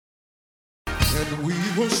and we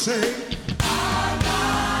will say,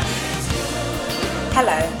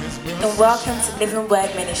 Hello, and welcome to Living Word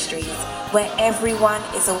Ministries, where everyone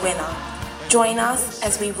is a winner. Join us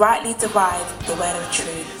as we rightly divide the word of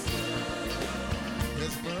truth.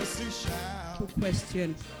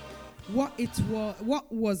 Question: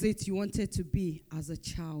 what was it you wanted to be as a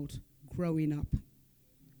child growing up?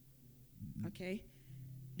 Okay.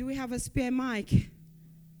 Do we have a spare mic?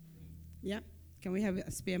 Yeah. Can we have a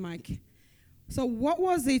spare mic? So what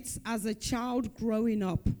was it as a child growing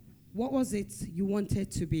up? What was it you wanted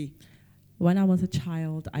to be? When I was a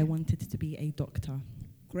child, I wanted to be a doctor.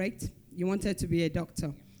 Great. You wanted to be a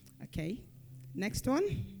doctor. Okay. Next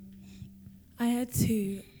one. I had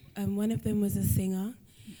two. One of them was a singer,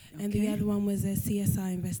 and the other one was a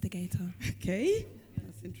CSI investigator. Okay.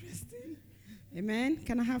 That's interesting. Amen.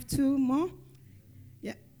 Can I have two more?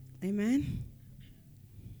 Yeah. Amen.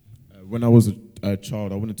 When I was a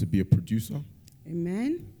child, I wanted to be a producer.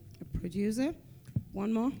 Amen. A producer.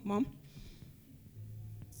 One more, Mom.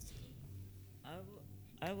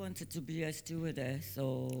 I wanted to be a stewardess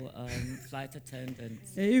or flight attendant.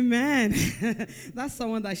 Amen. That's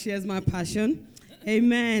someone that shares my passion.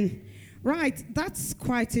 Amen. Right, that's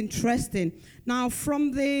quite interesting. Now,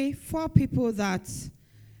 from the 4 people that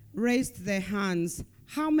raised their hands,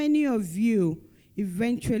 how many of you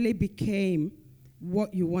eventually became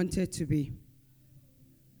what you wanted to be?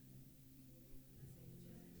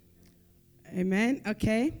 Amen.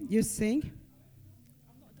 Okay, you sing.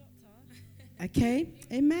 I'm not a doctor. Okay,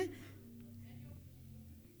 amen.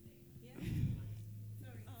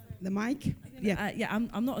 The mic? Yeah.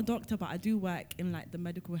 I'm not a doctor, but I do work in like the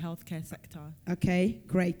medical healthcare sector. Okay,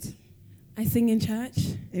 great. I sing in church.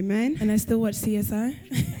 Amen. And I still watch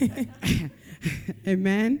CSI.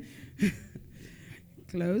 Amen.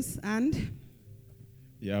 Close. And?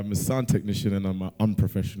 Yeah, I'm a sound technician and I'm an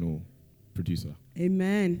unprofessional producer.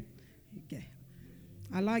 Amen. Okay.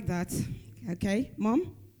 I like that. Okay,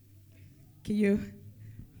 Mom? Can you?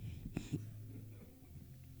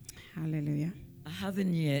 Hallelujah. I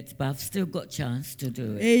haven't yet, but I've still got chance to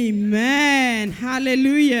do it. Amen.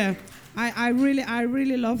 Hallelujah. I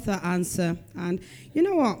really love that answer. And you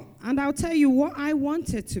know what? And I'll tell you what I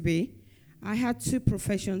wanted to be. I had 2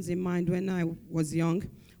 professions in mind when I was young.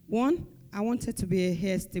 One, I wanted to be a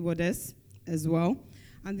hair stewardess as well.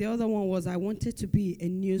 And the other one was I wanted to be a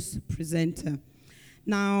news presenter.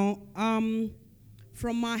 Now,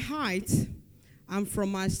 from my height and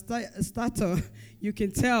from my stature, you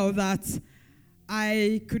can tell that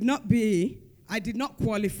I did not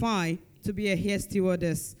qualify to be a hair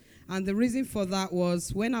stewardess. And the reason for that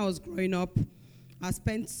was when I was growing up, I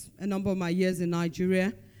spent a number of my years in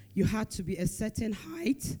Nigeria. You had to be a certain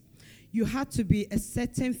height, you had to be a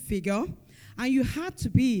certain figure, and you had to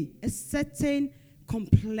be a certain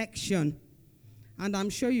complexion. And I'm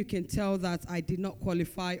sure you can tell that I did not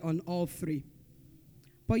qualify on all 3.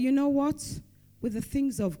 But you know what? With the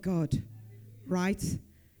things of God, right?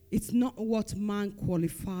 It's not what man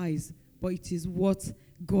qualifies, but it is what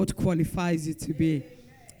God qualifies you to be.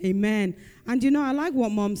 Amen. And you know, I like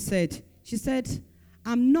what Mom said. She said,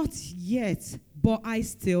 I'm not yet, but I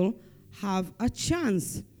still have a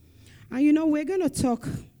chance. And you know, we're going to talk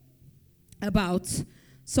about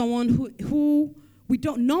someone who we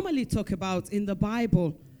don't normally talk about in the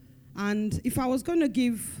Bible. And if I was going to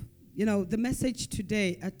give, you know, the message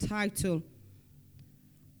today a title,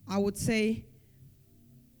 I would say,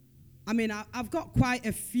 I've got quite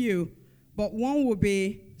a few, but one will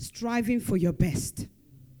be striving for your best.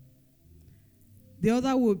 The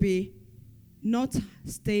other will be not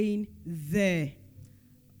staying there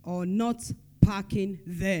or not parking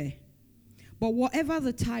there. But whatever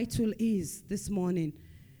the title is this morning,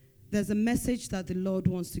 there's a message that the Lord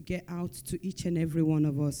wants to get out to each and every one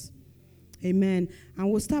of us. Amen. And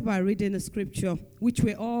we'll start by reading a scripture, which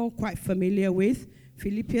we're all quite familiar with.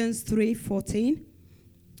 Philippians 3:14.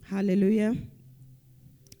 Hallelujah.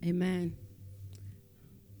 Amen.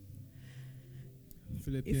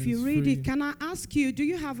 Philippians if you read 3. it, can I ask you, do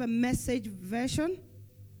you have a message version?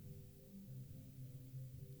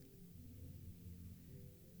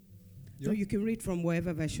 Yeah. So you can read from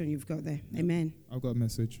whatever version you've got there. Yeah. Amen. I've got a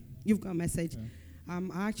message. You've got a message. Yeah.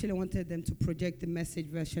 I actually wanted them to project the message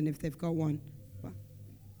version if they've got one.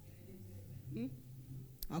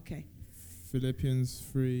 Okay. Philippians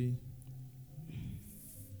 3,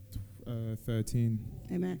 13.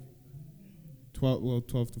 Amen. 12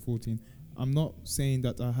 to 14. I'm not saying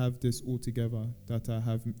that I have this all together, that I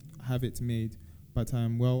have it made, but I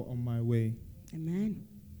am well on my way. Amen.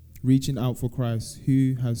 Reaching out for Christ,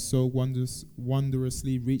 who has so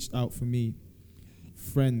wondrously reached out for me.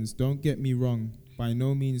 Friends, don't get me wrong, By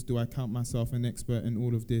no means do I count myself an expert in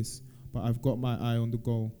all of this, but I've got my eye on the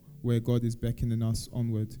goal, where God is beckoning us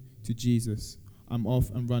onward to Jesus. I'm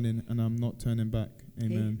off and running, and I'm not turning back.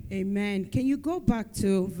 Amen. Amen. Can you go back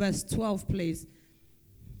to verse 12, please?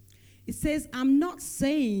 It says, I'm not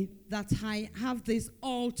saying that I have this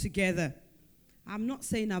all together. I'm not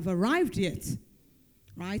saying I've arrived yet,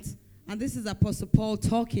 right? And this is Apostle Paul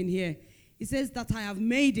talking here. He says that I have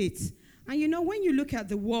made it. And you know, when you look at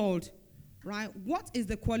the world, right, what is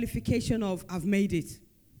the qualification of I've made it?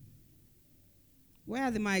 Where are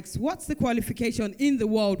the mics? What's the qualification in the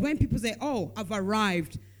world when people say, oh, I've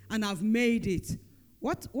arrived and I've made it?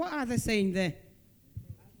 What are they saying there?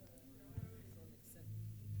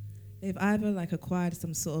 They've either like acquired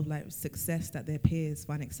some sort of like success that their peers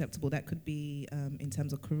find acceptable. That could be in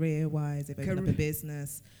terms of career-wise, they've opened up a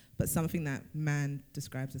business, but something that man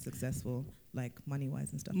describes as successful, like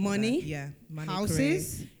money-wise and stuff. Money, like that. Yeah, money,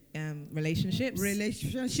 houses, career,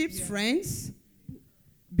 relationships, friends,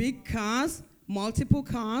 big cars, multiple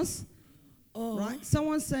cars. Or, right?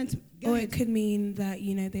 Someone sent. Or it could mean that,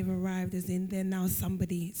 you know, they've arrived as in they're now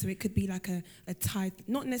somebody. So it could be like a title,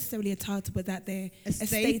 not necessarily a title, but that they're a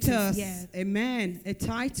status. Yeah. Amen. A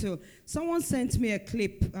title. Someone sent me a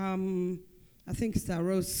clip. I think Star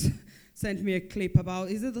Rose sent me a clip about,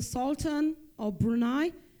 is it the Sultan of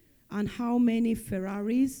Brunei? And how many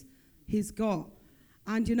Ferraris he's got.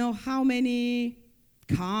 And you know, how many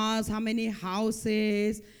cars, how many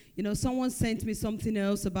houses. You know, someone sent me something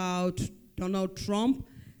else about Donald Trump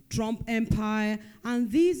empire,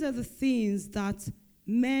 and these are the things that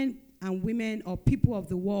men and women or people of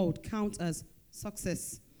the world count as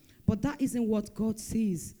success. But that isn't what God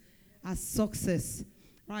sees as success.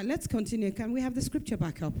 Right, let's continue. Can we have the scripture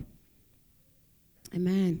back up?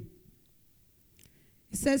 Amen.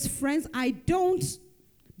 It says, friends,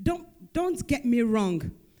 don't get me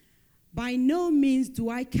wrong. By no means do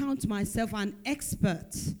I count myself an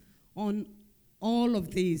expert on all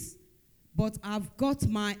of these. But I've got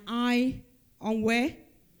my eye on where?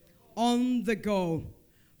 On the goal.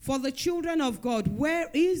 For the children of God, where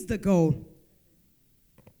is the goal?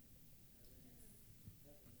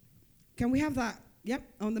 Can we have that? Yep,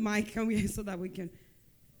 on the mic. Can we, so that we can.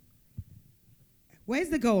 Where's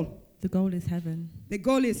the goal? The goal is heaven. The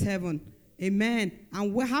goal is heaven. Amen.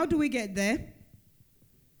 And how do we get there?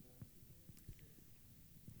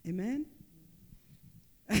 Amen.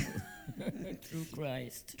 Through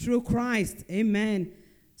Christ. Through Christ. Amen.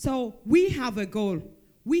 So we have a goal.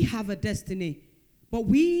 We have a destiny. But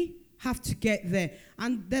we have to get there.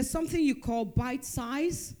 And there's something you call bite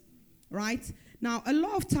size, right? Now, a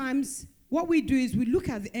lot of times, what we do is we look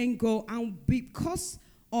at the end goal, and because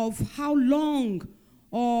of how long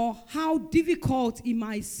or how difficult it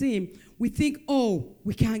might seem, we think, oh,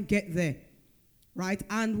 we can't get there, right?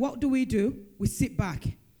 And what do? We sit back.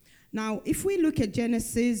 Now, if we look at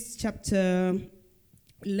Genesis chapter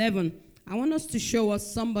 11, I want us to show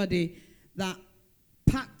us somebody that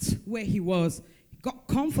packed where he was, got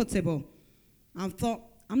comfortable, and thought,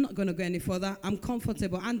 I'm not going to go any further. I'm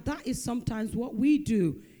comfortable. And that is sometimes what we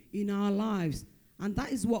do in our lives. And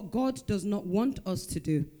that is what God does not want us to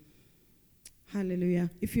do. Hallelujah.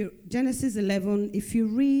 Genesis 11, if you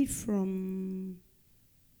read from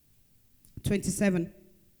 27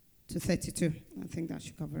 to 32, I think that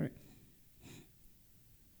should cover it.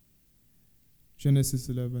 Genesis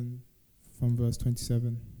 11 from verse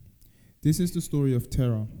 27. This is the story of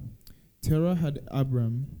Terah. Terah had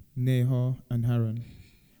Abram, Nahor, and Haran.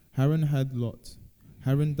 Haran had Lot.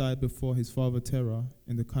 Haran died before his father Terah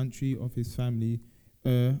in the country of his family,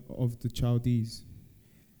 of the Chaldees.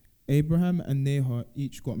 Abraham and Nahor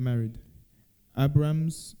each got married.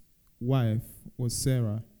 Abram's wife was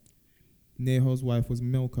Sarah. Nahor's wife was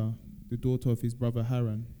Milcah, the daughter of his brother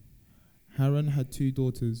Haran. Haran had two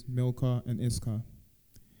daughters, Milcah and Iscah.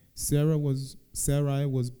 Sarai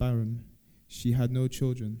was barren. She had no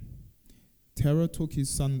children. Terah took his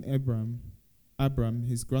son Abram,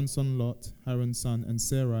 his grandson Lot, Haran's son, and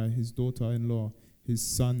Sarai, his daughter-in-law, his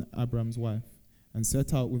son Abram's wife, and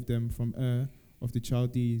set out with them from of the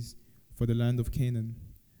Chaldees for the land of Canaan.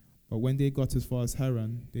 But when they got as far as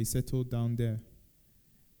Haran, they settled down there.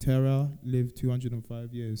 Terah lived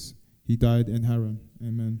 205 years. He died in Haran.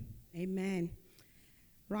 Amen. Amen.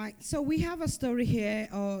 Right, so we have a story here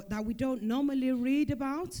that we don't normally read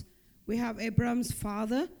about. We have Abraham's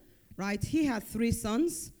father, right? He had 3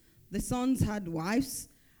 sons. The sons had wives.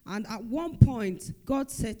 And at one point, God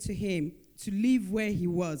said to him to leave where he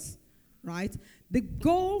was, right? The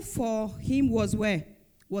goal for him was where?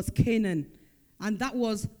 Was Canaan. And that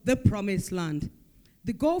was the promised land.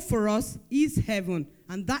 The goal for us is heaven.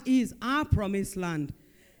 And that is our promised land.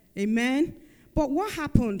 Amen. But what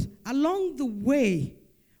happened along the way,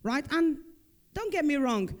 right? And don't get me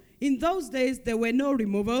wrong, in those days there were no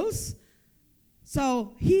removals.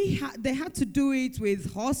 So they had to do it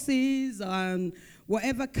with horses and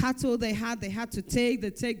whatever cattle they had to take. They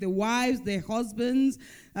take the wives, their husbands,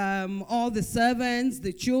 all the servants,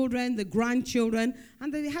 the children, the grandchildren,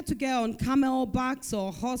 and they had to get on camel backs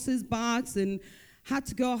or horses' backs and had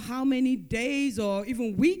to go how many days or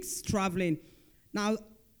even weeks traveling. Now,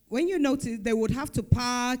 when you notice, they would have to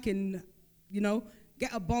park and,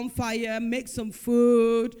 get a bonfire, make some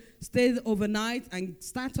food, stay overnight, and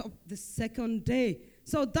start up the second day.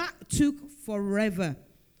 So that took forever.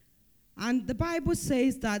 And the Bible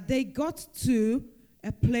says that they got to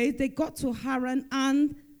a place, they got to Haran,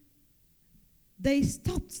 and they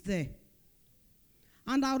stopped there.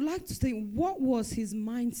 And I would like to think, what was his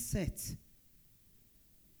mindset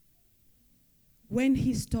when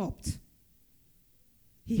he stopped?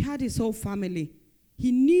 He had his whole family.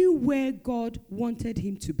 He knew where God wanted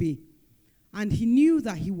him to be. And he knew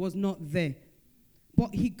that he was not there.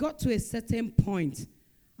 But he got to a certain point,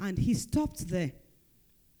 and he stopped there.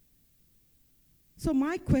 So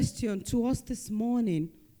my question to us this morning,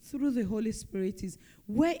 through the Holy Spirit, is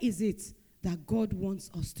where is it that God wants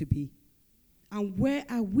us to be? And where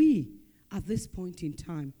are we at this point in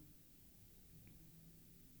time?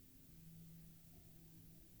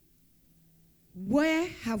 Where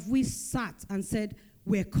have we sat and said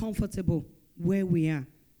we're comfortable where we are?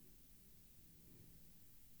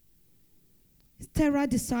 Terah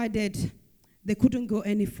decided they couldn't go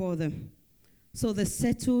any further. So they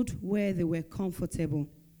settled where they were comfortable.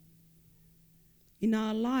 In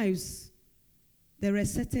our lives, there are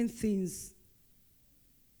certain things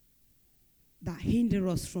that hinder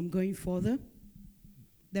us from going further.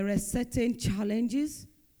 There are certain challenges.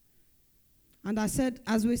 And I said,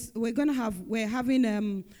 as we're having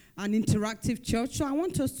an interactive church, so I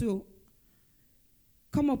want us to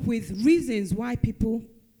come up with reasons why people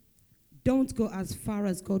don't go as far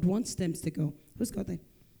as God wants them to go. Who's got that?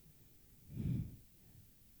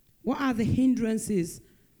 What are the hindrances?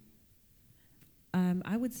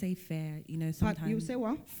 I would say fear. Sometimes you say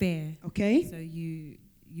what? Fear. Okay. So you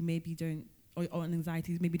maybe don't, or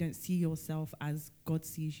anxieties, maybe don't see yourself as God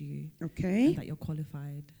sees you. Okay. And that you're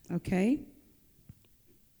qualified. Okay.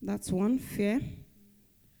 That's one, fear.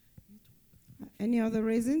 Any other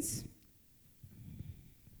reasons?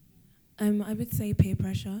 I would say peer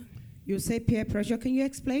pressure. You say peer pressure. Can you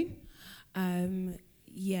explain?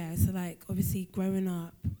 Yeah, so obviously growing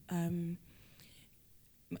up,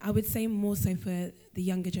 I would say more so for the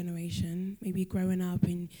younger generation, maybe growing up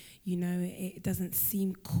and, it doesn't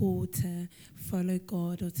seem cool to follow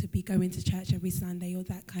God or to be going to church every Sunday or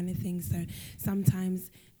that kind of thing. So sometimes,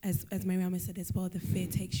 as Mariama said as well, the fear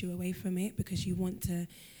takes you away from it because you want to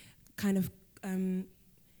kind of,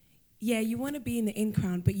 you want to be in the in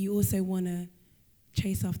crowd, but you also want to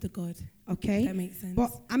chase after God. Okay. That makes sense.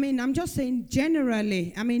 But, I'm just saying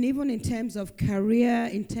generally, even in terms of career,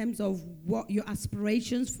 in terms of what your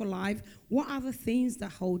aspirations for life, what are the things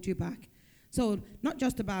that hold you back? So not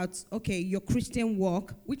just about, your Christian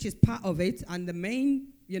walk, which is part of it, and the main,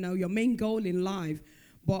 your main goal in life.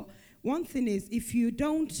 But one thing is, if you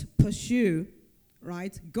don't pursue,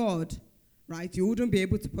 God, you wouldn't be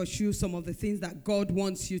able to pursue some of the things that God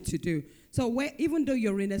wants you to do. So even though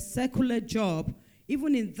you're in a secular job,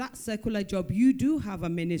 even in that secular job, you do have a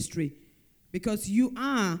ministry because you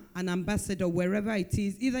are an ambassador wherever it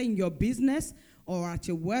is, either in your business or at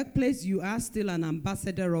your workplace, you are still an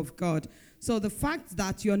ambassador of God. So the fact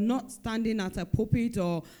that you're not standing at a pulpit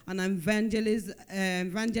or an evangelist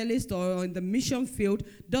or in the mission field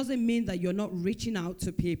doesn't mean that you're not reaching out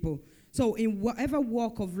to people. So in whatever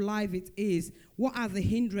walk of life it is, what are the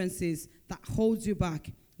hindrances that hold you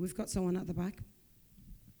back? We've got someone at the back.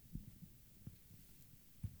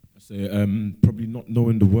 I say probably not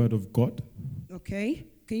knowing the word of God. Okay.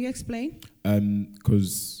 Can you explain?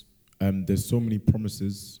 Because there's so many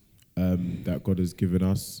promises that God has given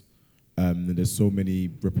us. And there's so many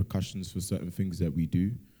repercussions for certain things that we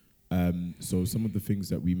do. So some of the things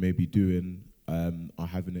that we may be doing are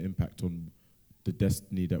having an impact on the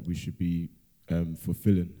destiny that we should be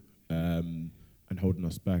fulfilling and holding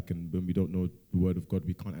us back. And when we don't know the word of God,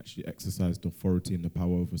 we can't actually exercise the authority and the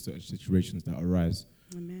power over certain situations that arise.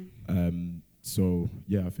 Amen. So,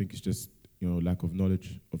 I think it's just, lack of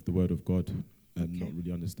knowledge of the word of God and not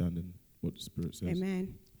really understanding what the Spirit says.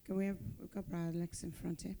 Amen. We've got Brother Alex in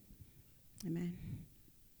front here. Amen.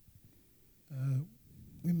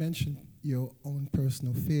 We mentioned your own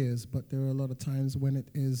personal fears, but there are a lot of times when it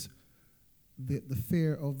is the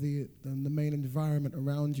fear of the main environment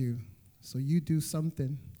around you. So you do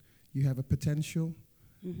something, you have a potential,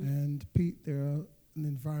 and there are an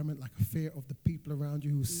environment like a fear of the people around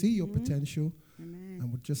you who see your potential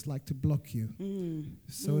and would just like to block you.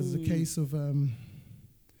 So it's a case of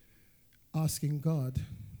asking God.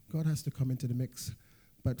 God has to come into the mix,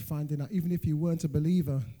 but finding out, even if you weren't a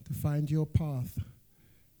believer, to find your path,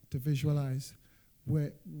 to visualize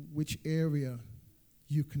which area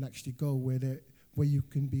you can actually go where you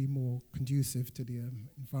can be more conducive to the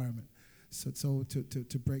environment. So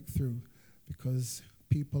to break through, because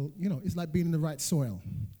people, it's like being in the right soil.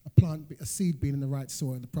 A seed being in the right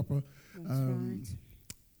soil, the proper,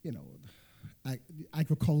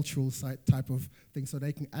 agricultural type of thing, so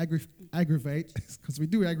they can aggravate, because we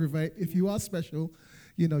do aggravate. If you are special,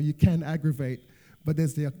 you can aggravate, but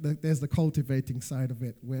there's the cultivating side of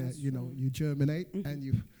it, where you germinate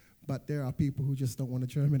but there are people who just don't want to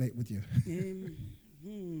germinate with you.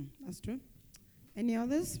 That's true. Any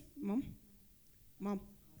others, Mom?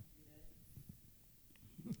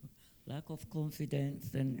 Lack of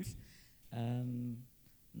confidence and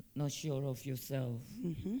not sure of yourself.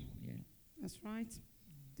 Yeah. That's right.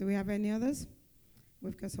 Do we have any others?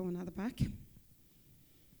 We've got someone at the back.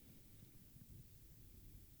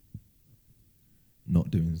 Not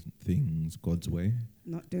doing things God's way.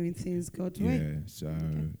 Not doing things God's way. Yeah, so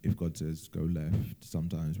if God says go left,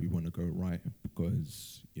 sometimes we want to go right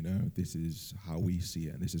because, this is how we see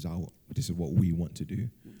it and this is what we want to do.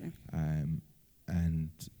 Okay.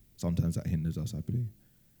 And sometimes that hinders us, I believe.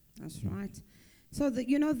 That's right. So,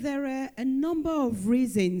 there are a number of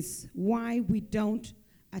reasons why we don't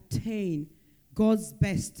attain God's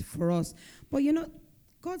best for us. But,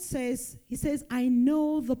 God says, He says, I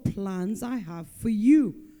know the plans I have for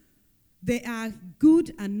you. They are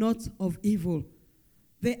good and not of evil.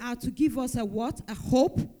 They are to give us a what? A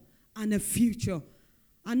hope and a future.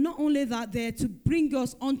 And not only that, they're to bring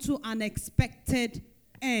us onto an expected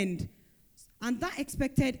end. And that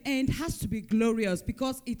expected end has to be glorious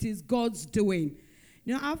because it is God's doing.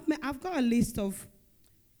 I've got a list of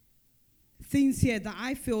things here that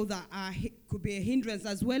I feel that could be a hindrance,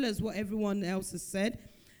 as well as what everyone else has said.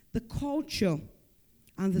 The culture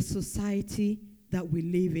and the society that we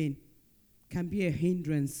live in can be a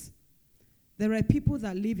hindrance. There are people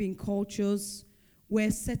that live in cultures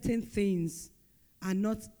where certain things are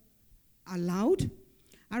not allowed.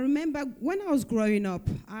 I remember when I was growing up,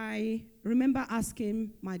 I remember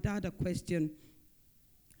asking my dad a question,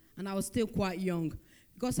 and I was still quite young,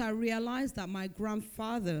 because I realized that my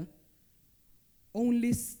grandfather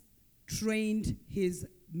only trained his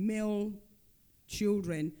male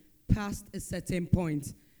children past a certain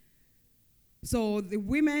point. So the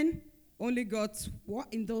women only got, what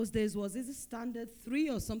in those days was, is it standard 3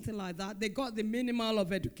 or something like that? They got the minimal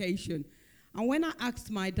of education. And when I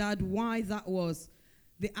asked my dad why that was,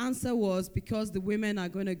 the answer was because the women are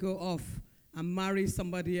going to go off and marry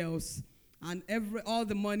somebody else. And all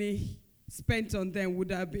the money spent on them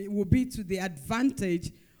would be to the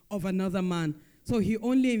advantage of another man. So he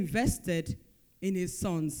only invested in his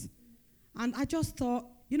sons. And I just thought,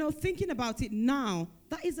 thinking about it now,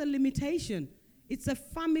 that is a limitation. It's a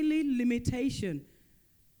family limitation.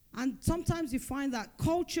 And sometimes you find that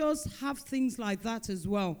cultures have things like that as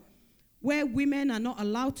well, where women are not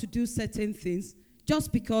allowed to do certain things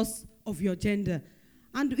just because of your gender.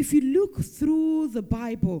 And if you look through the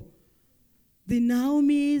Bible, the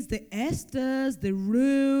Naomis, the Esthers, the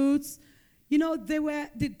Ruths, they were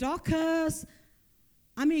the Dorcas.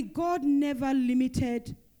 God never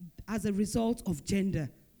limited as a result of gender.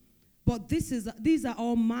 But these are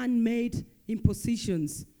all man-made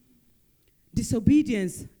impositions.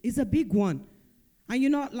 Disobedience is a big one.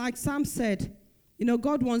 And like Sam said,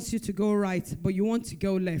 God wants you to go right, but you want to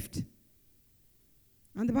go left.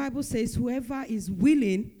 And the Bible says, whoever is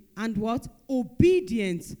willing and what?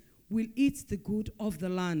 Obedient will eat the good of the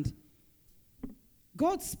land.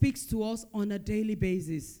 God speaks to us on a daily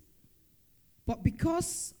basis. But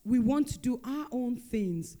because we want to do our own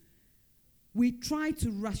things, we try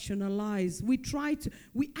to rationalize. We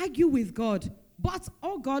argue with God. But,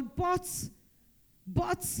 oh God,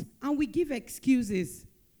 and we give excuses.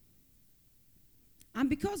 And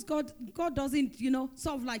because God doesn't,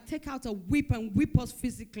 sort of like take out a whip and whip us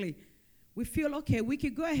physically, we feel, okay, we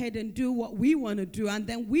could go ahead and do what we want to do, and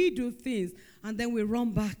then we do things, and then we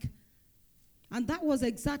run back. And that was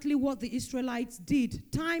exactly what the Israelites did,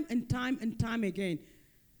 time and time and time again,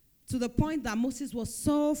 to the point that Moses was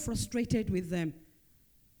so frustrated with them.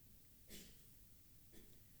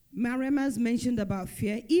 Miriam has mentioned about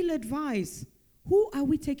fear, ill advice. Who are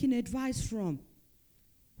we taking advice from?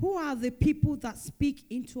 Who are the people that speak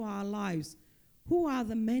into our lives? Who are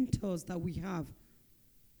the mentors that we have?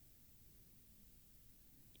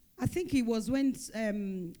 I think it was when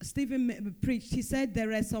Stephen preached, he said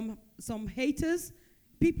there are some haters,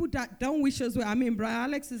 people that don't wish us well. I mean, Brother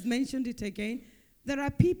Alex has mentioned it again. There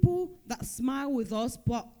are people that smile with us,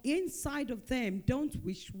 but inside of them don't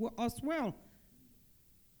wish us well.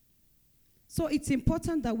 So it's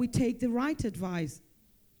important that we take the right advice.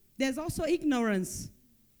 There's also ignorance.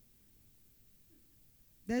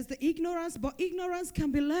 There's the ignorance, but ignorance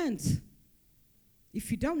can be learned.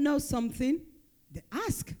 If you don't know something, then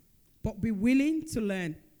ask, but be willing to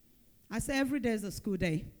learn. I say every day is a school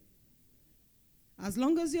day. As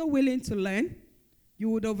long as you're willing to learn, you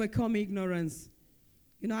would overcome ignorance.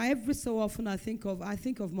 You know, every so often I think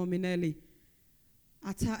of Mommy Nelly.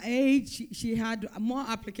 At her age, she had more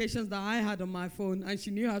applications than I had on my phone, and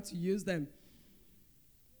she knew how to use them.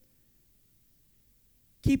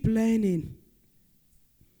 Keep learning.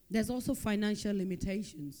 There's also financial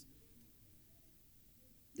limitations.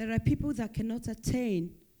 There are people that cannot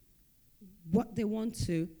attain what they want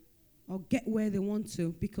to or get where they want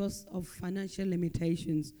to because of financial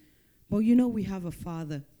limitations. But you know we have a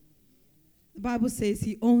Father. The Bible says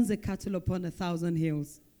he owns the cattle upon 1,000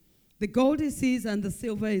 hills. The gold is his and the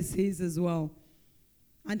silver is his as well.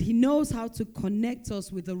 And he knows how to connect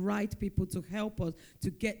us with the right people to help us to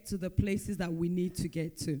get to the places that we need to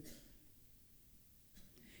get to.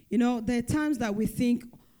 You know, there are times that we think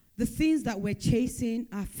the things that we're chasing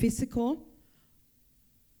are physical,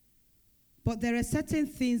 but there are certain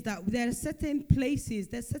things there are certain places,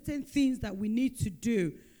 there are certain things that we need to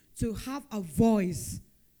do to have a voice.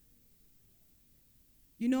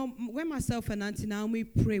 You know, when myself and Auntie Naomi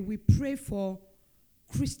pray, we pray for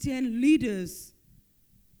Christian leaders.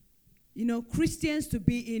 You know, Christians to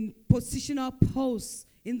be in positional posts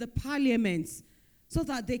in the parliaments so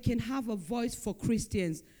that they can have a voice for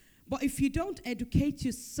Christians. But if you don't educate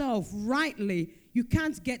yourself rightly, you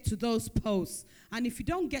can't get to those posts. And if you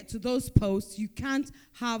don't get to those posts, you can't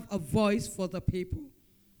have a voice for the people.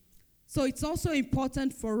 So it's also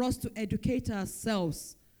important for us to educate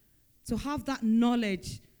ourselves, to have that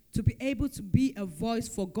knowledge, to be able to be a voice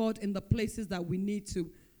for God in the places that we need to.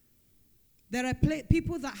 There are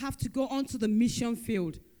people that have to go onto the mission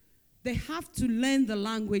field. They have to learn the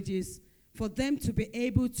languages for them to be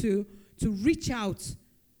able to reach out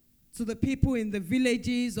to the people in the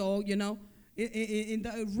villages or, you know, in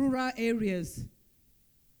the rural areas.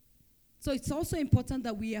 So it's also important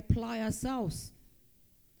that we apply ourselves.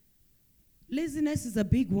 Laziness is a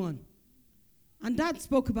big one. And Dad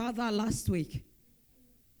spoke about that last week.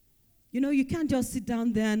 You know, you can't just sit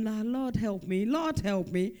down there and, Lord, help me, Lord, help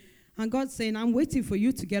me. And God's saying, I'm waiting for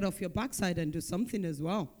you to get off your backside and do something as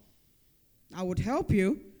well. I would help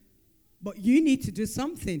you, but you need to do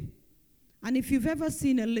something. And if you've ever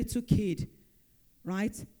seen a little kid,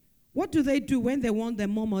 right, what do they do when they want their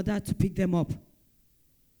mom or dad to pick them up?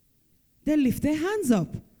 They lift their hands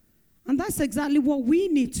up. And that's exactly what we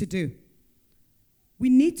need to do. We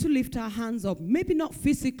need to lift our hands up. Maybe not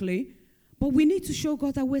physically, but we need to show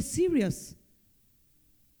God that we're serious.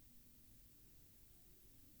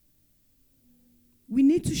 We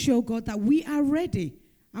need to show God that we are ready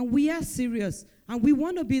and we are serious and we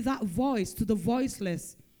want to be that voice to the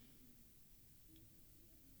voiceless.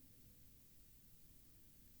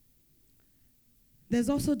 There's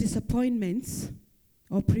also disappointments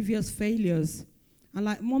or previous failures. And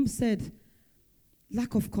like Mom said,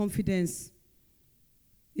 lack of confidence.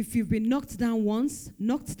 If you've been knocked down once,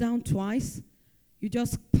 knocked down twice, you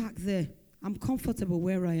just park there. I'm comfortable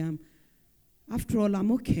where I am. After all,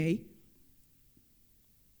 I'm okay.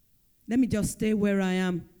 Let me just stay where I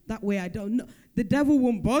am. That way I don't know. The devil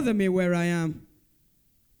won't bother me where I am.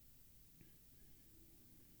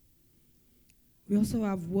 We also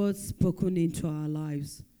have words spoken into our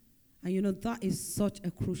lives. And you know, that is such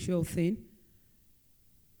a crucial thing.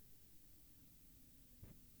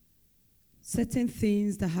 Certain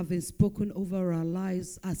things that have been spoken over our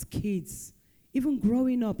lives as kids, even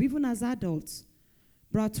growing up, even as adults.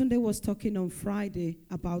 Bratunde was talking on Friday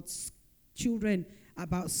about children,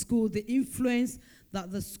 about school, the influence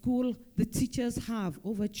that the teachers have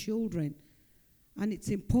over children. And it's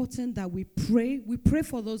important that we pray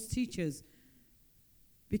for those teachers,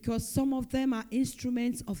 because some of them are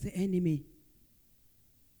instruments of the enemy.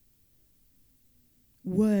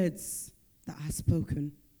 Words that are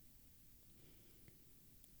spoken.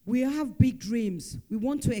 We have big dreams. We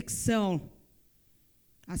want to excel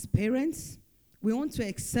as parents. We want to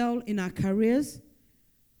excel in our careers.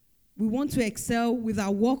 We want to excel with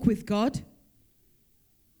our walk with God.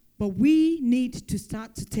 But we need to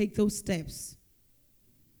start to take those steps.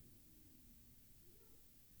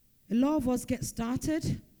 A lot of us get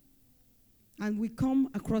started and we come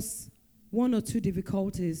across one or two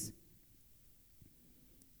difficulties,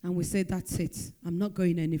 and we say, that's it. I'm not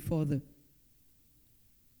going any further.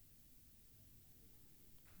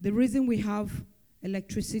 The reason we have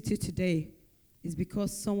electricity today is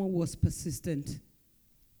because someone was persistent.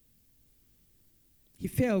 He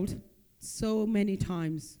failed so many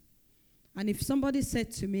times. And if somebody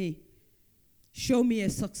said to me, show me a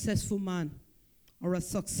successful man or a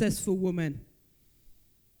successful woman,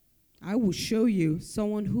 I will show you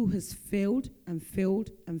someone who has failed and failed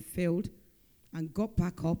and failed and got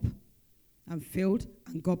back up and failed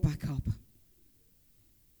and got back up.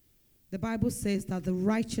 The Bible says that the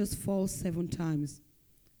righteous fall 7 times.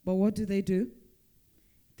 But what do?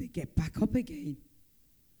 They get back up again.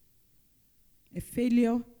 A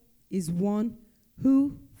failure is one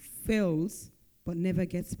who fails but never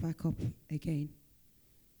gets back up again.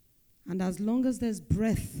 And as long as there's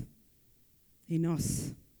breath in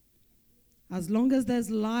us, as long as there's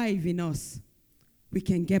life in us, we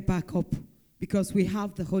can get back up because we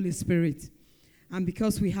have the Holy Spirit and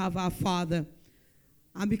because we have our Father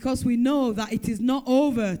and because we know that it is not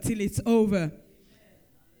over till it's over.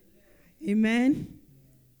 Amen.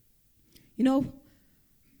 You know,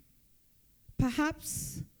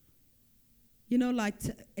 perhaps, like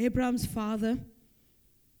Abraham's father,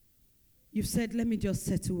 you've said, let me just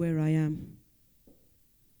settle where I am.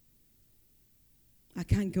 I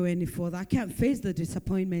can't go any further. I can't face the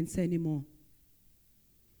disappointments anymore.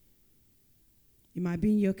 It might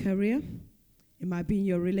be in your career. It might be in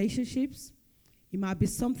your relationships. It might be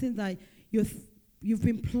something that you've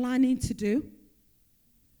been planning to do.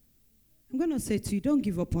 I'm going to say to you, don't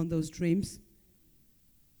give up on those dreams.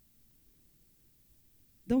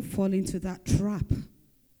 Don't fall into that trap.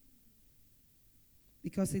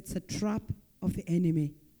 Because it's a trap of the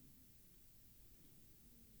enemy.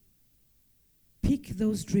 Pick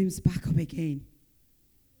those dreams back up again.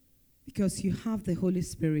 Because you have the Holy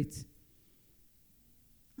Spirit.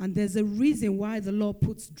 And there's a reason why the Lord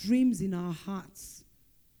puts dreams in our hearts.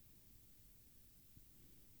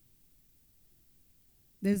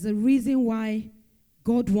 There's a reason why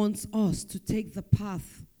God wants us to take the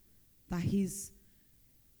path that He's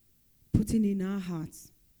putting in our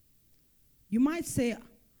hearts. You might say,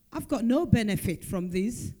 I've got no benefit from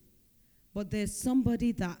this, but there's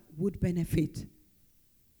somebody that would benefit.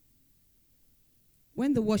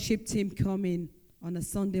 When the worship team come in on a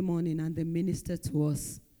Sunday morning and they minister to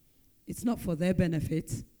us, it's not for their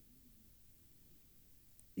benefit.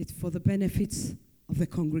 It's for the benefits of the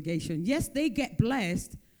congregation. Yes, they get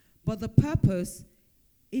blessed, but the purpose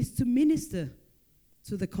is to minister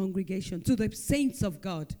to the congregation, to the saints of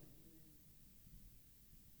God.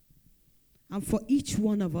 And for each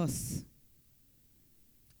one of us,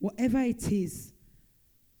 whatever it is,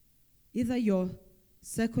 either your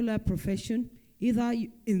secular profession, either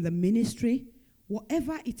in the ministry,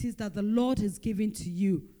 whatever it is that the Lord has given to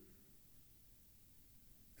you,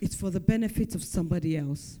 it's for the benefit of somebody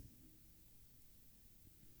else.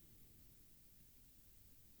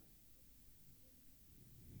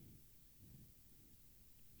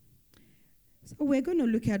 So we're going to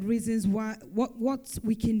look at reasons why, what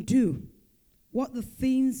we can do, what the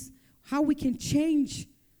things, how we can change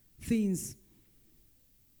things,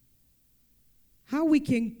 how we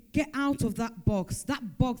can get out of that box, that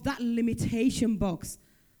limitation box,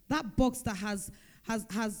 that box that has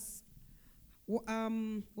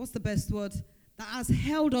what's the best word? That has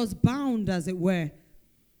held us bound, as it were.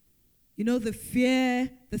 You know, the fear,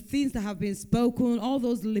 the things that have been spoken, all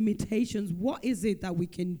those limitations. What is it that we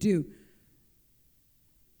can do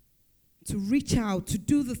to reach out, to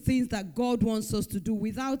do the things that God wants us to do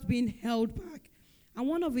without being held back? And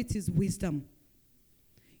one of it is wisdom.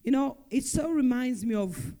 You know, it so reminds me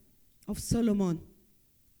of Solomon.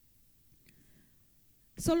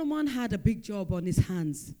 Solomon had a big job on his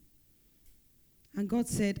hands. And God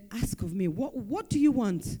said, ask of me, what do you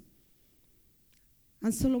want?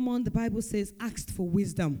 And Solomon, the Bible says, asked for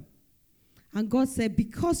wisdom. And God said,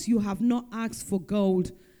 because you have not asked for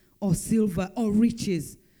gold or silver or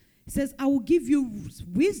riches, He says, I will give you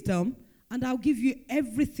wisdom and I'll give you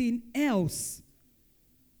everything else.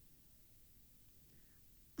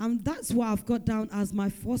 And that's what I've got down as my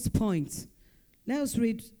first point. Let us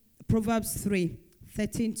read Proverbs 3,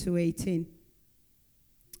 13 to 18.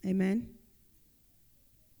 Amen.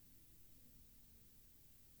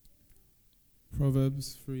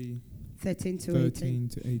 Proverbs 3, 13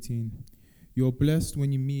 to 18. You're blessed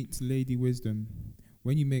when you meet Lady Wisdom,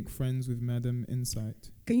 when you make friends with Madam Insight.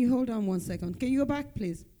 Can you hold on 1 second? Can you go back,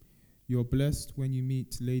 please? You're blessed when you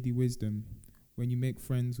meet Lady Wisdom, when you make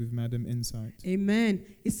friends with Madam Insight. Amen.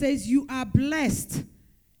 It says you are blessed.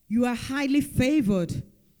 You are highly favored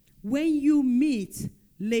when you meet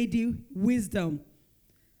Lady Wisdom.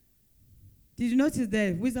 Did you notice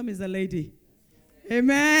that? Wisdom is a lady.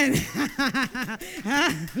 Amen.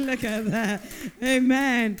 Look at that.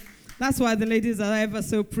 Amen. That's why the ladies are ever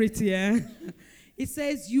so pretty. It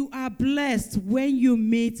says, you are blessed when you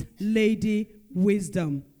meet Lady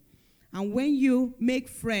Wisdom and when you make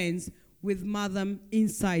friends with Madam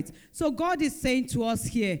Insight. So God is saying to us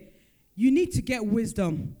here, you need to get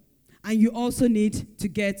wisdom and you also need to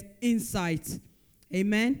get insight.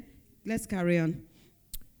 Amen. Let's carry on.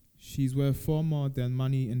 She's worth far more than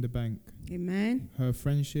money in the bank. Amen. Her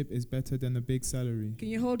friendship is better than a big salary. Can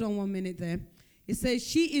you hold on 1 minute there? It says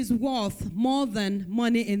she is worth more than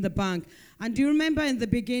money in the bank. And do you remember in the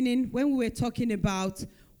beginning when we were talking about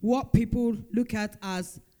what people look at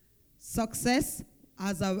as success,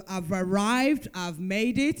 as I've arrived, I've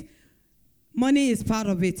made it? Money is part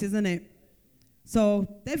of it, isn't it? So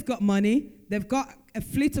they've got money, they've got a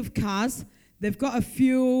fleet of cars, they've got a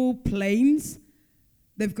few planes,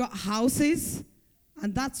 they've got houses,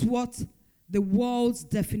 and that's what the world's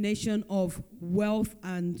definition of wealth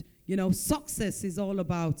and, success is all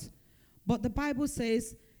about. But the Bible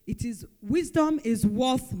says wisdom is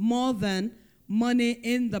worth more than money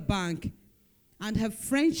in the bank, and her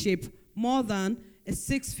friendship more than a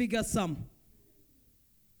 6-figure sum.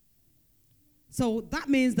 So that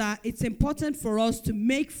means that it's important for us to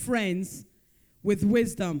make friends with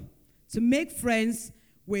wisdom, to make friends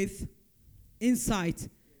with insight.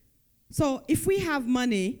 So if we have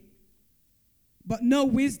money but no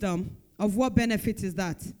wisdom, of what benefit is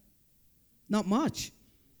that? Not much.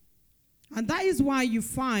 And that is why you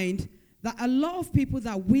find that a lot of people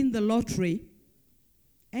that win the lottery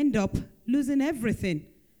end up losing everything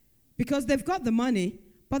because they've got the money,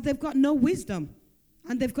 but they've got no wisdom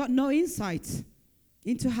and they've got no insight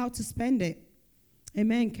into how to spend it.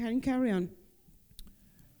 Amen. Carry on.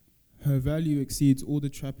 Her value exceeds all the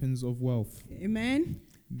trappings of wealth. Amen.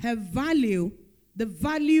 Her value, the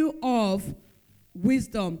value of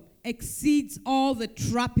wisdom, exceeds all the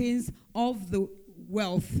trappings of the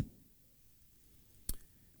wealth.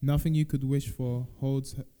 Nothing you could wish for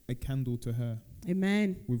holds a candle to her.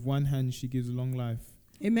 Amen. With one hand, she gives long life.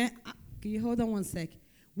 Amen. Can you hold on 1 sec?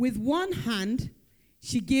 With one hand,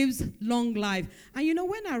 she gives long life. And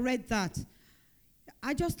when I read that,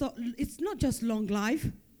 I just thought, it's not just long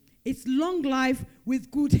life. It's long life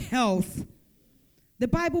with good health. The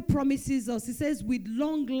Bible promises us, it says, with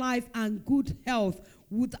long life and good health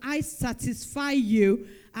would I satisfy you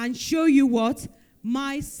and show you what?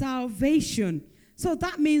 My salvation. So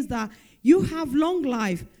that means that you have long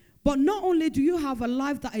life. But not only do you have a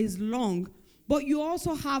life that is long, but you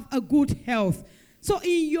also have a good health. So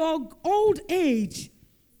in your old age,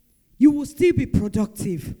 you will still be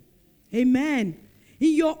productive. Amen.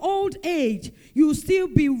 In your old age, you will still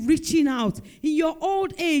be reaching out. In your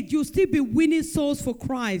old age, you'll still be winning souls for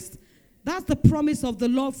Christ. That's the promise of the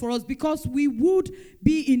Lord for us because we would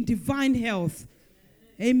be in divine health.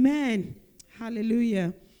 Amen.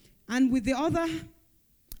 Hallelujah. And with the other?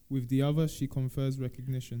 With the other, she confers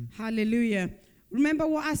recognition. Hallelujah. Remember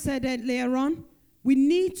what I said earlier on? We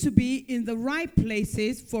need to be in the right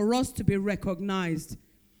places for us to be recognized.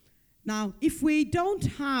 Now, if we don't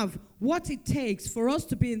have what it takes for us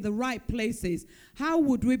to be in the right places, how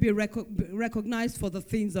would we be recognized for the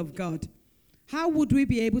things of God? How would we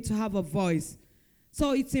be able to have a voice?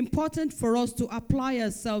 So it's important for us to apply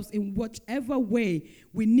ourselves in whichever way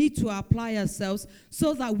we need to apply ourselves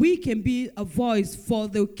so that we can be a voice for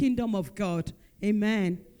the kingdom of God.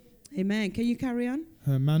 Amen. Amen. Can you carry on?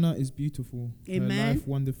 Her manner is beautiful. Amen. Her life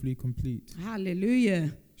wonderfully complete.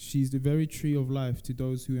 Hallelujah. She's the very tree of life to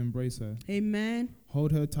those who embrace her. Amen.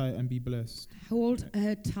 Hold her tight and be blessed. Hold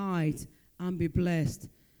her tight and be blessed.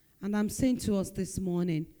 And I'm saying to us this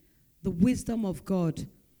morning, the wisdom of God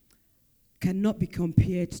cannot be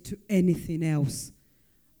compared to anything else.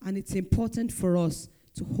 And it's important for us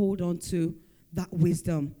to hold on to that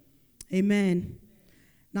wisdom. Amen.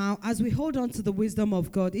 Now, as we hold on to the wisdom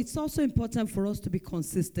of God, it's also important for us to be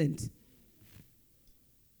consistent.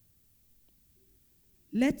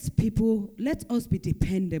 Let us be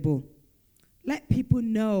dependable. Let people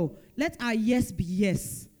know. Let our yes be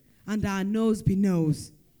yes and our no's be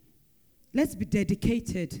no's. Let's be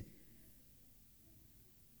dedicated.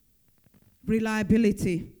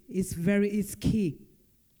 Reliability is key.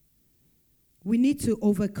 We need to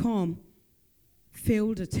overcome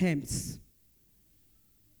failed attempts.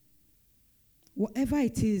 Whatever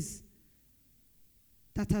it is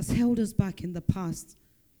that has held us back in the past,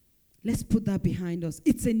 let's put that behind us.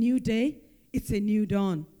 It's a new day. It's a new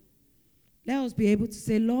dawn. Let us be able to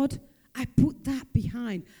say, Lord, I put that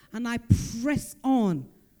behind and I press on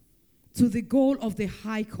to the goal of the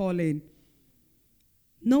high calling.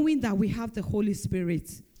 Knowing that we have the Holy Spirit,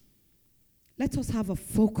 let us have a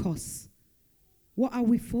focus. What are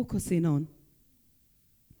we focusing on?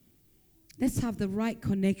 Let's have the right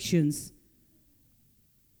connections.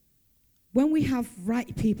 When we have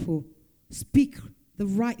right people speak the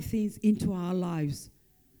right things into our lives,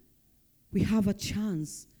 we have a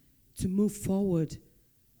chance to move forward.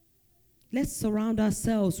 Let's surround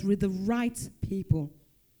ourselves with the right people.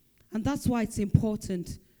 And that's why it's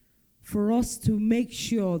important for us to make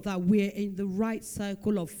sure that we're in the right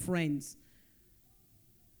circle of friends.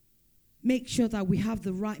 Make sure that we have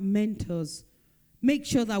the right mentors. Make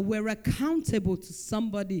sure that we're accountable to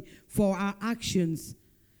somebody for our actions.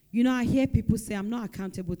 You know, I hear people say, I'm not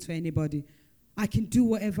accountable to anybody. I can do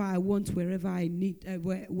whatever I want, wherever I need,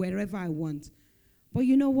 wherever I want. But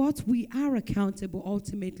you know what? We are accountable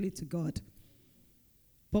ultimately to God.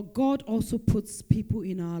 But God also puts people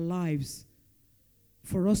in our lives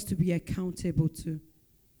for us to be accountable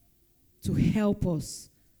to help us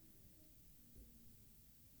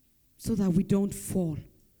so that we don't fall.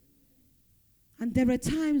 And there are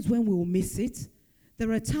times when we'll miss it.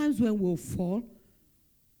 There are times when we'll fall.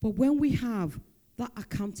 But when we have that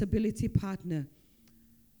accountability partner,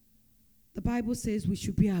 the Bible says we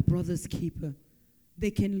should be our brother's keeper. They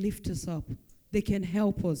can lift us up. They can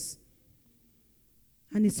help us.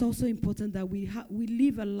 And it's also important that we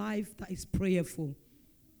live a life that is prayerful.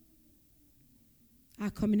 Our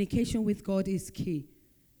communication with God is key.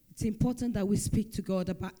 It's important that we speak to God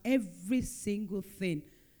about every single thing.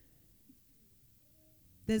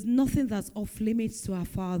 There's nothing that's off limits to our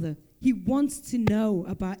Father. He wants to know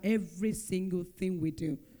about every single thing we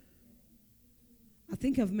do. I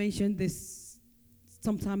think I've mentioned this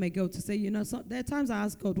some time ago to say, there are times I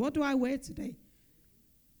ask God, what do I wear today?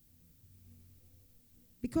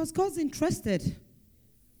 Because God's interested.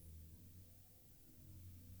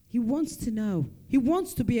 He wants to know. He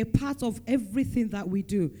wants to be a part of everything that we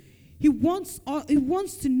do. He wants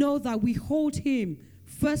to know that we hold Him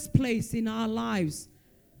first place in our lives.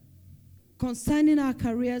 Concerning our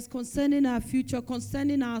careers, concerning our future,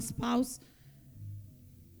 concerning our spouse.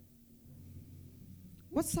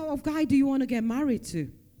 What sort of guy do you want to get married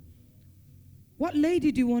to? What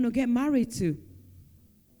lady do you want to get married to?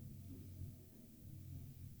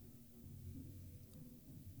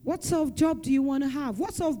 What sort of job do you want to have?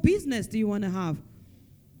 What sort of business do you want to have?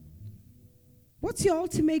 What's your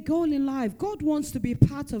ultimate goal in life? God wants to be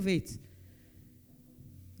part of it.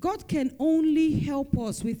 God can only help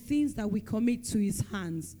us with things that we commit to His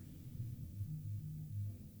hands.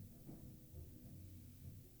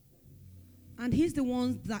 And He's the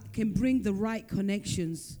one that can bring the right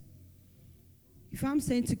connections. If I'm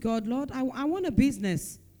saying to God, Lord, I want a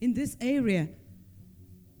business in this area,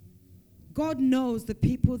 God knows the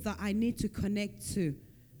people that I need to connect to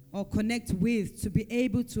or connect with to be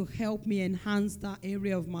able to help me enhance that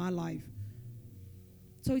area of my life.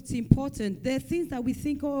 So it's important. There are things that we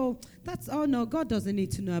think, oh no, God doesn't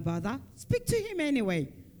need to know about that. Speak to Him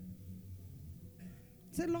anyway.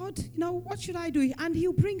 Say, Lord, what should I do? And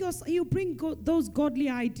He'll bring those godly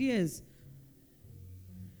ideas.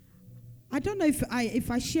 I don't know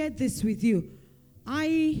if I shared this with you.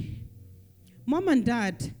 Mom and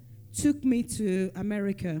Dad took me to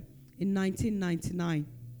America in 1999.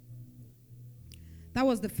 That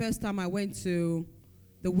was the first time I went to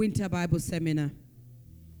the Winter Bible Seminar.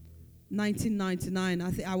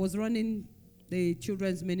 1999. I was running the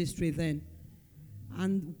children's ministry then.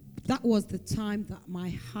 And that was the time that my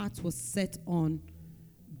heart was set on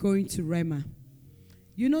going to Rhema.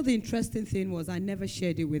 The interesting thing was I never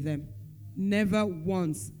shared it with them. Never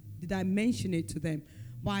once did I mention it to them.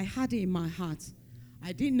 But I had it in my heart.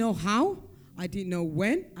 I didn't know how. I didn't know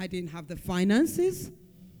when. I didn't have the finances.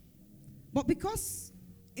 But because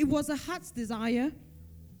it was a heart's desire,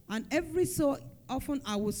 and every so often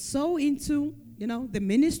I was so into, the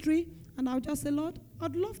ministry, and I would just say, Lord,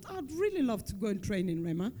 I'd really love to go and train in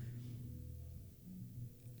Rhema.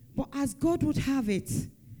 But as God would have it,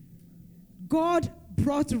 God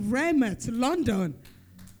brought Rhema to London.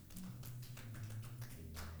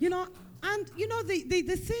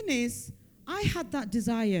 The thing is, I had that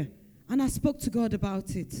desire, and I spoke to God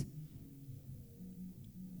about it.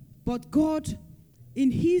 But God,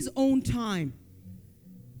 in His own time,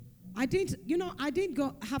 I didn't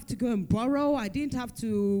have to go and borrow. I didn't have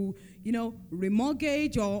to,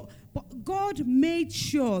 remortgage but God made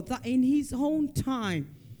sure that in His own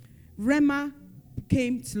time, Rhema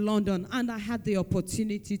came to London and I had the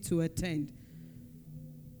opportunity to attend.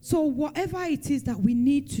 So whatever it is that we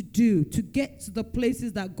need to do to get to the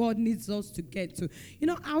places that God needs us to get to.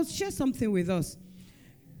 I'll share something with us.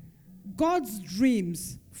 God's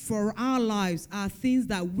dreams for our lives are things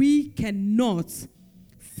that we cannot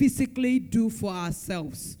physically do for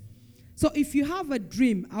ourselves. So if you have a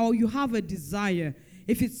dream or you have a desire,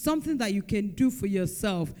 if it's something that you can do for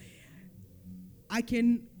yourself, I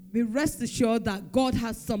can be rest assured that God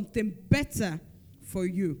has something better for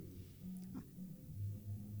you.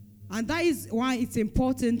 And that is why it's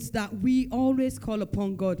important that we always call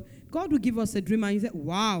upon God. God will give us a dream and you say,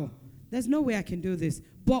 wow, there's no way I can do this.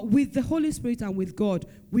 But with the Holy Spirit and with God,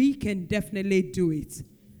 we can definitely do it.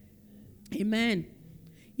 Amen.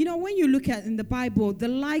 You know, when you look at in the Bible, the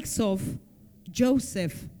likes of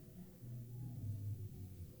Joseph,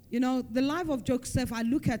 you know, the life of Joseph, I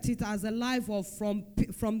look at it as a life of from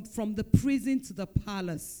the prison to the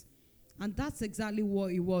palace. And that's exactly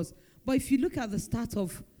what it was. But if you look at the start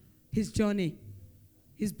of his journey,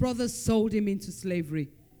 his brothers sold him into slavery.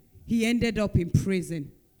 He ended up in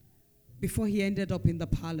prison before he ended up in the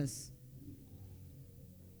palace.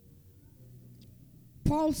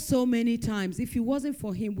 Paul, so many times, if it wasn't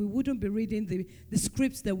for him, we wouldn't be reading the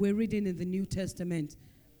scripts that we're reading in the New Testament.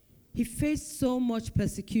 He faced so much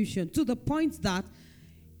persecution to the point that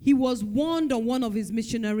he was warned on one of his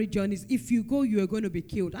missionary journeys, if you go, you are going to be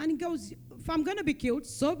killed. And he goes, if I'm going to be killed,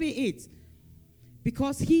 so be it.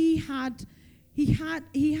 Because he had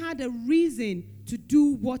a reason to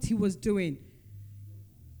do what he was doing.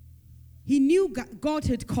 He knew God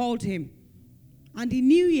had called him. And he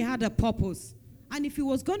knew he had a purpose. And if it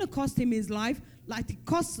was going to cost him his life, like it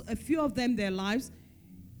cost a few of them their lives,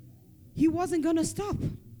 he wasn't going to stop.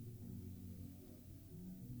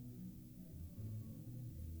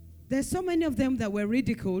 There's so many of them that were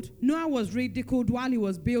ridiculed. Noah was ridiculed while he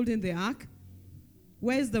was building the ark.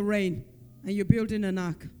 Where's the rain? And you're building an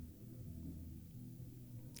ark.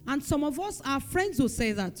 And some of us, our friends will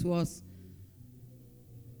say that to us.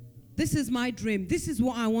 This is my dream. This is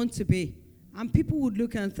what I want to be. And people would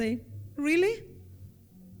look and say, really?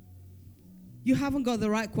 You haven't got the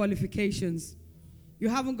right qualifications. You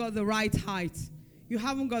haven't got the right height. You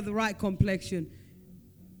haven't got the right complexion.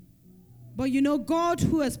 But you know, God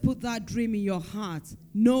who has put that dream in your heart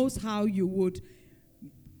knows how you would,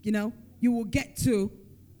 you will get to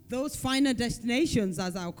those final destinations,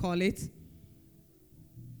 as I'll call it.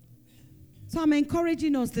 So I'm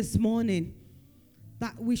encouraging us this morning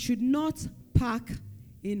that we should not park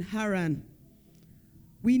in Haran.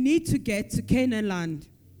 We need to get to Canaan land.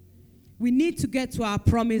 We need to get to our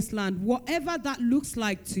promised land, whatever that looks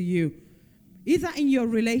like to you. Either in your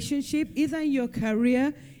relationship, either in your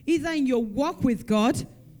career, either in your walk with God.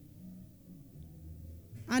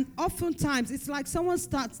 And oftentimes, it's like someone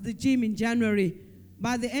starts the gym in January.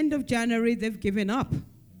 By the end of January, they've given up.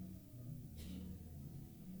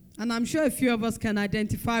 And I'm sure a few of us can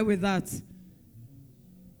identify with that.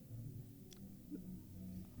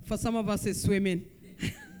 For some of us, it's swimming.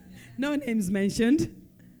 No names mentioned.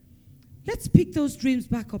 Let's pick those dreams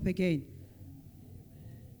back up again.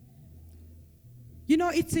 You know,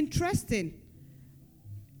 it's interesting.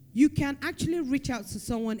 You can actually reach out to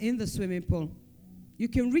someone in the swimming pool. You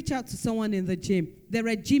can reach out to someone in the gym. There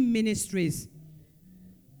are gym ministries.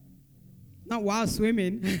 Not while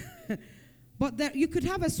swimming. But you could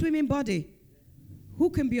have a swimming buddy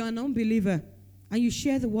who can be an unbeliever, and you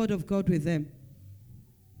share the word of God with them.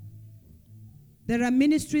 There are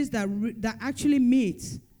ministries that actually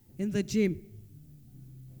meet in the gym.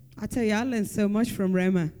 I tell you, I learned so much from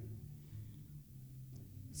Rema.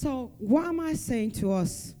 So what am I saying to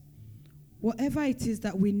us? Whatever it is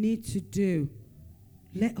that we need to do,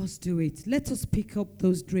 let us do it. Let us pick up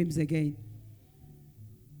those dreams again.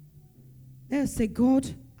 Let us say, God,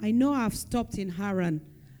 I know I've stopped in Haran,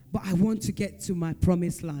 but I want to get to my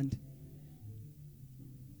promised land.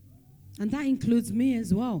 And that includes me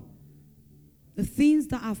as well. The things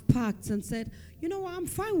that I've packed and said, you know what, I'm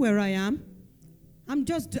fine where I am. I'm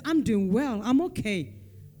doing well. I'm okay.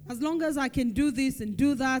 As long as I can do this and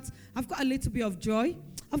do that, I've got a little bit of joy.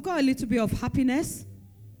 I've got a little bit of happiness.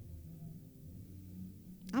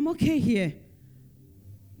 I'm okay here.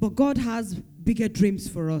 But God has bigger dreams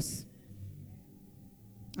for us.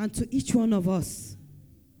 And to each one of us,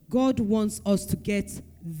 God wants us to get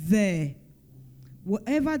there.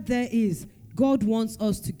 Whatever there is, God wants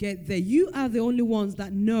us to get there. You are the only ones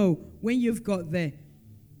that know when you've got there.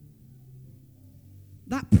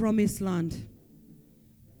 That promised land.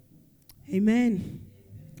 Amen.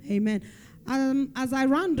 Amen. As I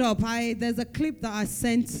round up, there's a clip that I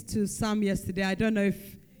sent to Sam yesterday. I don't know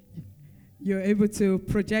if you're able to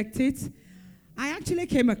project it. I actually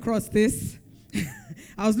came across this.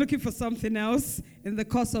 I was looking for something else in the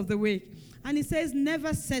course of the week. And it says,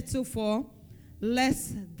 never settle for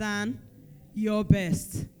less than your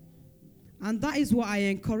best. And that is what I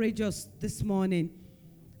encourage us this morning.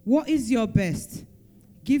 What is your best?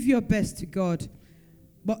 Give your best to God.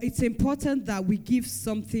 But it's important that we give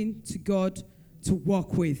something to God to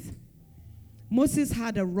work with. Moses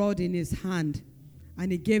had a rod in his hand,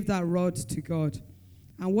 and he gave that rod to God.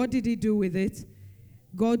 And what did he do with it?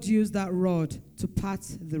 God used that rod to part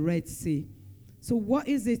the Red Sea. So what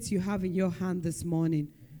is it you have in your hand this morning?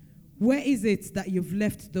 Where is it that you've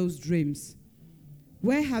left those dreams?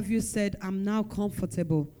 Where have you said, I'm now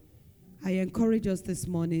comfortable? I encourage us this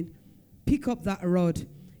morning, pick up that rod,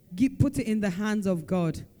 put it in the hands of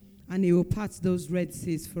God, and he will part those Red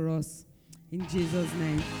Seas for us. In Jesus'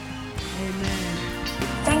 name, amen.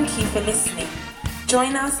 Thank you for listening.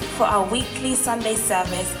 Join us for our weekly Sunday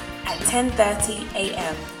service at 10:30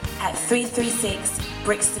 a.m. at 336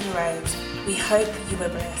 Brixton Road. We hope you were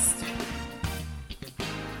blessed.